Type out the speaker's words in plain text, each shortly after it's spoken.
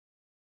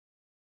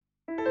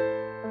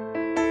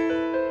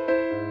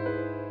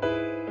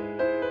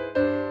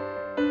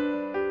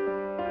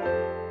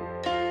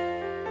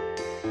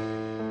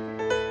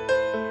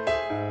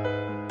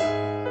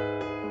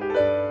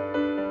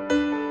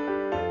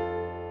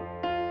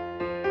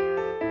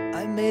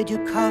made you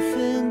cough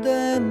in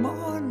the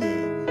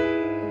morning,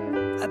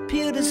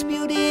 appeared as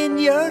beauty in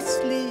your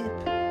sleep.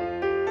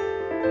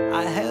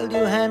 I held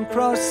your hand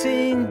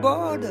crossing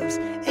borders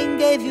and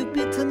gave you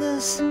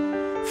bitterness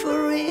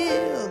for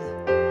real.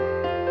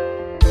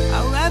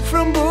 I read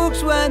from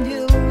books when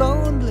you're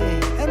lonely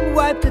and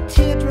wiped the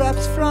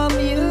teardrops from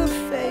your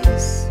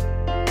face.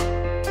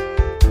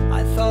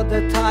 I thought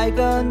the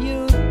tiger on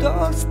your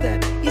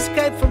doorstep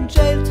escaped from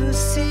jail to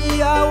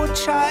see our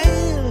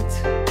child.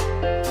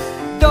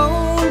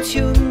 Don't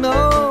you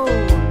know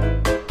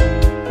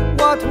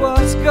what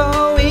was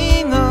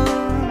going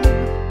on?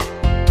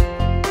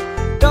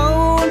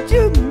 Don't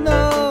you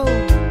know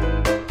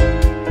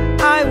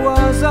I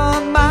was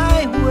on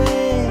my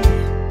way?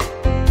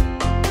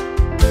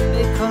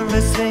 Made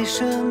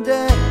conversation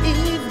the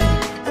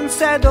evening and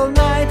sat all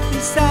night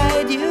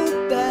beside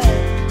your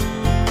bed.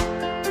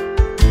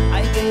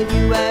 I gave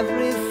you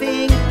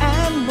everything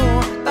and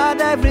more,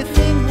 but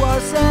everything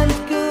wasn't